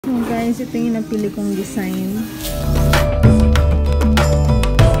guys, ito yung napili kong design.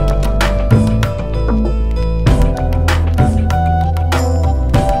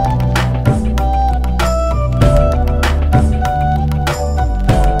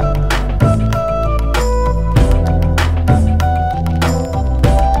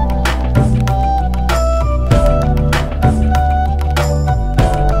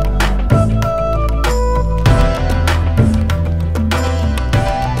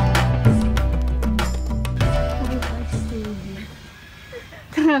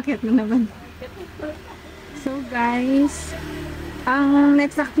 Nakakit na naman. So guys, ang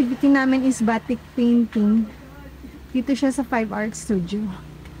next activity namin is Batik Painting. Dito siya sa 5 Art Studio.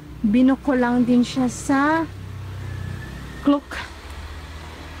 Binook ko lang din siya sa Cloak.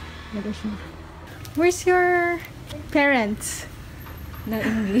 Where's your parents? No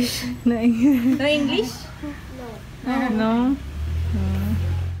English. No English? No English? No. No?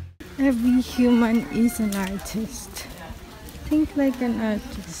 Every human is an artist. Think like an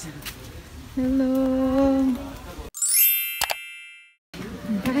artist. Hello.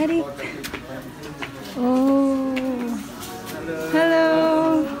 Batik. Oh. Hello.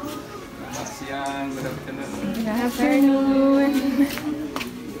 Good afternoon.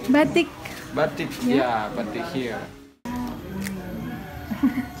 Batik. Batik, yeah, batik here.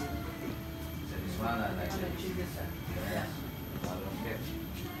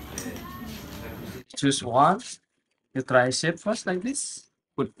 Choose one. You try shape first like this.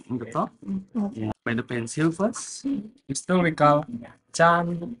 Put on the top. Yeah. By the pencil first. It's still we call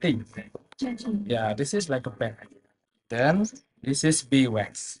chanting. Yeah, this is like a pen. Then this is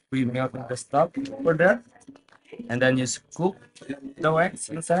beeswax. We melt in the stuff for that. And then you scoop the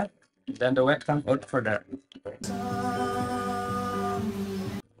wax inside. Then the wax comes out further.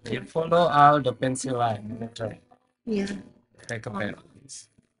 You follow all the pencil line. Yeah. Like a pen.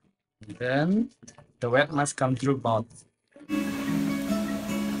 Then the wax must come through both.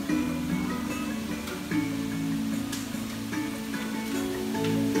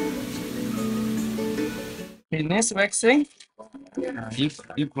 Finish waxing. You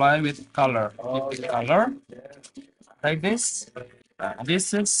apply with color. With color like this.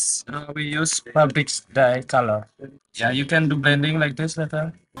 This is we use fabric dye color. Yeah, you can do blending like this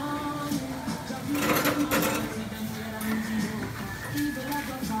later.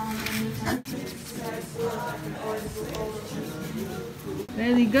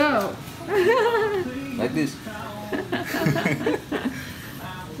 There we go. Like this.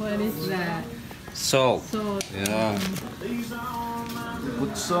 What is that? Salt. Salt. Yeah.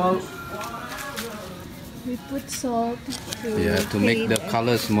 Put salt. We put salt To make the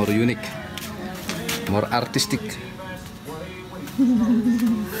colors more unique, more artistic.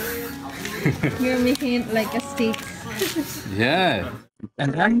 You're making it like a stick. Yeah.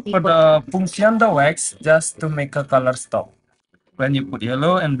 And then for the function the wax, just to make a color stop. When you put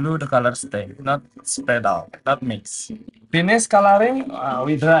yellow and blue, the color stay, not spread out, not mix. Finish coloring,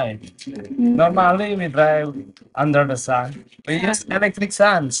 we dry. Normally we dry under the sun. We use electric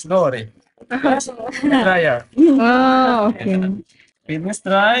sun, slowly. Dryer. Oh, okay. Finish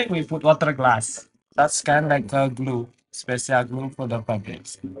dry, we put water glass. That's kind of like a glue, special glue for the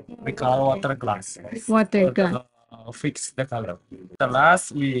fabrics. We call water glass. Water glass. Fix the color. The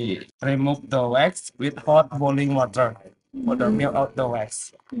last, we remove the wax with hot boiling water for the melt out the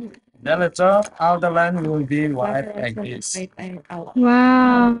wax. Then later, all the line will be white like this.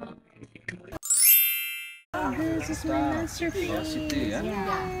 Wow. This is my masterpiece.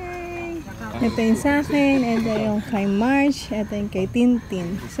 Yay! Ito yung sa akin, ito yung kay March, ito yung kay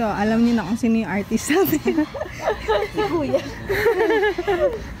Tintin. So, alam niyo na kung sino yung artist natin. Kuya.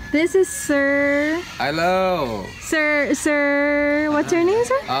 This is Sir. Hello. Sir, what's your name,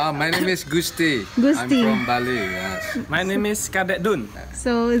 sir? My name is Gusti. Gusti. I'm from Bali. Yes. My name is Kadek Dun.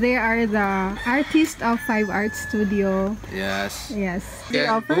 So, they are the artists of 5 Art Studio. Yes. Yes. You They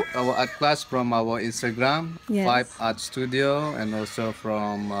can offer? book our art class from our Instagram, Yes. 5 Art Studio, and also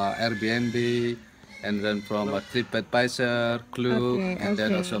from Airbnb, and then from TripAdvisor, Klook, Okay, and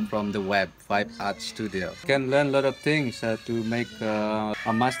then okay. also from the web, 5 Art Studio. You can learn a lot of things to make a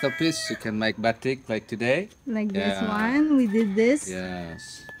masterpiece. You can make batik like today. Like this Yeah. one, we did this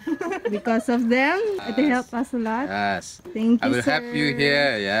Yes. because of them. It helped us a lot. Yes. Thank you, I will sir. have you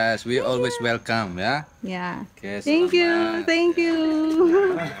here. Yes, we always welcome. Yeah. Yeah. Okay, Thank so you. much. Thank you.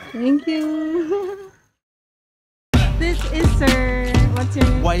 Thank you. This is Sir. What's your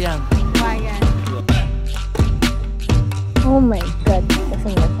name? Wayang. Wayan. Oh my God. Ang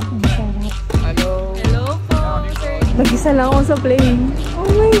sarap. Hello. Hello po, sir. Mag-isa lang ako sa plane. Oh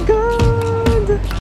my God.